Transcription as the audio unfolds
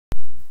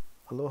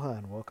Aloha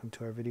and welcome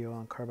to our video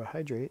on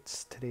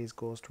carbohydrates. Today's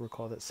goal is to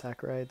recall that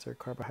saccharides are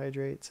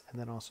carbohydrates and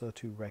then also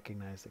to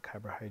recognize that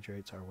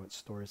carbohydrates are what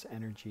stores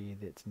energy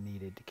that's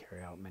needed to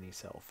carry out many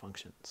cell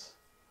functions.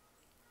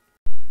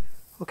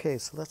 Okay,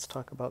 so let's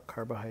talk about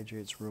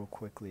carbohydrates real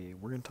quickly.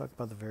 We're going to talk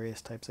about the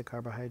various types of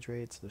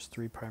carbohydrates. There's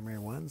three primary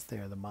ones. They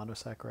are the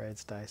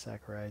monosaccharides,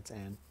 disaccharides,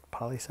 and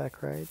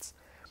polysaccharides.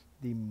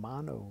 The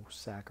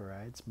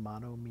monosaccharides,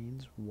 mono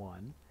means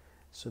one.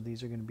 So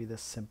these are going to be the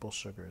simple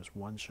sugars,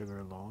 one sugar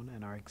alone,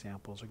 and our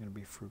examples are going to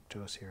be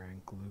fructose here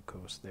and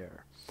glucose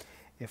there.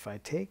 If I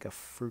take a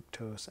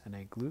fructose and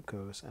a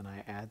glucose and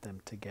I add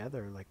them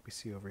together, like we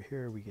see over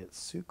here, we get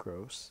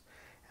sucrose,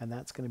 and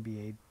that's going to be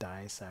a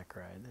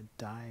disaccharide. A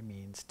di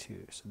means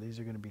two. So these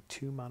are going to be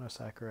two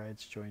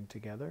monosaccharides joined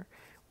together.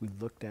 We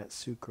looked at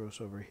sucrose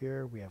over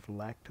here. We have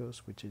lactose,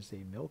 which is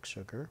a milk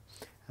sugar,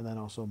 and then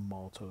also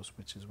maltose,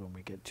 which is when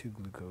we get two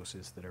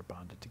glucoses that are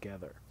bonded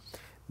together.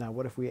 Now,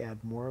 what if we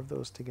add more of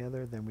those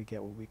together? Then we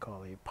get what we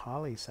call a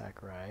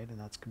polysaccharide, and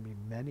that's going to be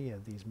many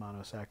of these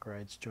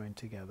monosaccharides joined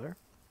together.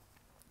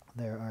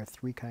 There are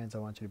three kinds I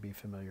want you to be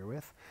familiar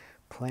with.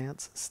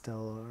 Plants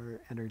store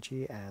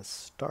energy as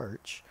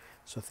starch,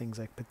 so things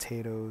like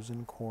potatoes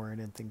and corn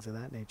and things of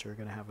that nature are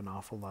going to have an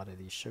awful lot of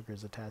these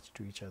sugars attached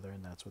to each other,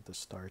 and that's what the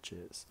starch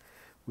is.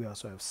 We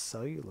also have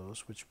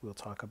cellulose, which we'll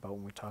talk about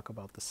when we talk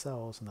about the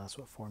cells, and that's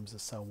what forms the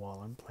cell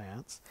wall in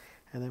plants.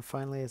 And then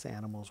finally, as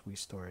animals, we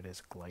store it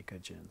as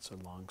glycogen, so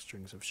long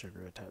strings of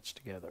sugar attached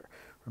together.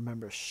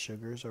 Remember,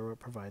 sugars are what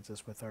provides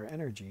us with our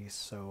energy,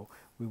 so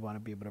we want to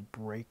be able to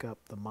break up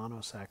the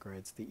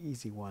monosaccharides, the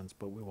easy ones,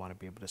 but we want to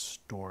be able to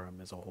store them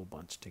as a whole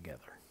bunch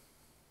together.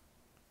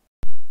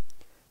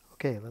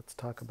 Okay, let's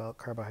talk about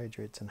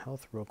carbohydrates and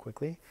health real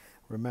quickly.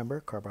 Remember,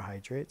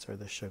 carbohydrates are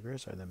the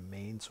sugars, are the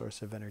main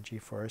source of energy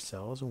for our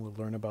cells, and we'll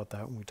learn about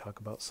that when we talk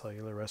about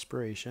cellular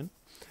respiration.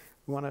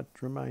 We want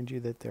to remind you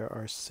that there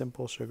are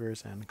simple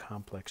sugars and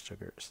complex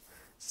sugars.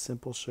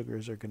 Simple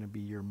sugars are going to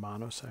be your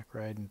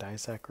monosaccharide and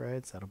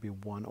disaccharides. That'll be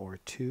one or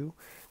two.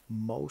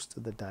 Most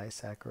of the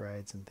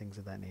disaccharides and things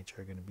of that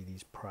nature are going to be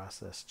these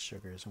processed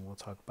sugars, and we'll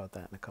talk about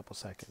that in a couple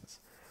seconds.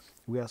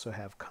 We also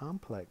have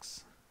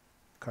complex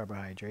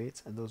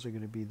carbohydrates, and those are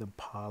going to be the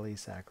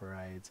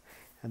polysaccharides,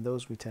 and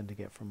those we tend to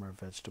get from our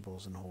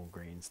vegetables and whole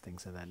grains,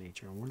 things of that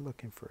nature, and we're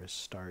looking for a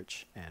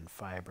starch and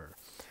fiber.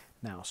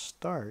 Now,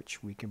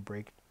 starch we can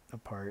break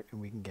apart and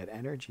we can get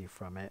energy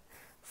from it.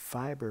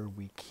 Fiber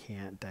we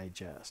can't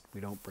digest.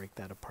 We don't break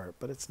that apart,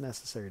 but it's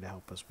necessary to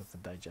help us with the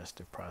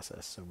digestive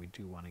process, so we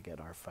do want to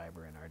get our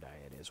fiber in our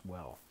diet as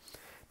well.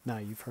 Now,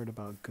 you've heard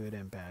about good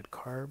and bad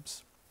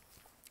carbs.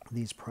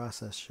 These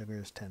processed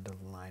sugars tend to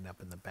line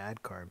up in the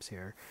bad carbs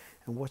here,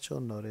 and what you'll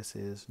notice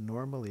is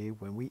normally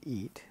when we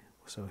eat,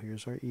 so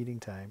here's our eating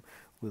time,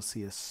 we'll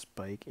see a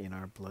spike in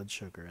our blood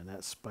sugar, and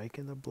that spike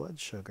in the blood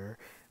sugar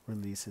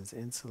releases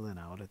insulin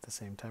out at the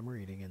same time we're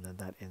eating, and then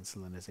that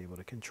insulin is able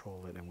to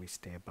control it and we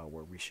stay about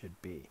where we should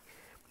be.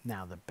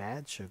 Now the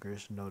bad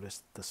sugars,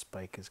 notice the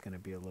spike is going to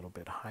be a little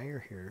bit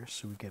higher here,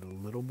 so we get a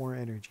little more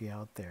energy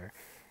out there,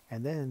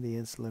 and then the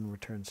insulin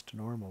returns to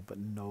normal, but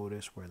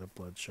notice where the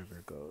blood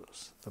sugar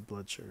goes. The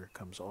blood sugar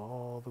comes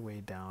all the way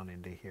down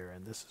into here,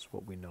 and this is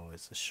what we know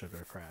is a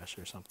sugar crash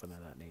or something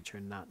of that nature,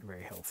 not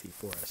very healthy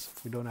for us.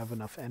 If we don't have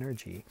enough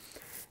energy,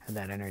 and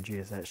that energy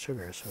is that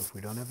sugar, so if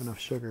we don't have enough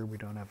sugar, we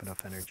don't have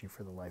enough energy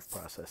for the life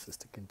processes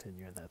to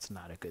continue, and that's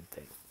not a good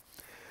thing.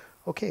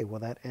 Okay,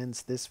 well that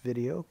ends this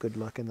video. Good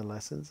luck in the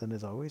lessons, and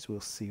as always, we'll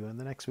see you in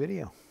the next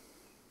video.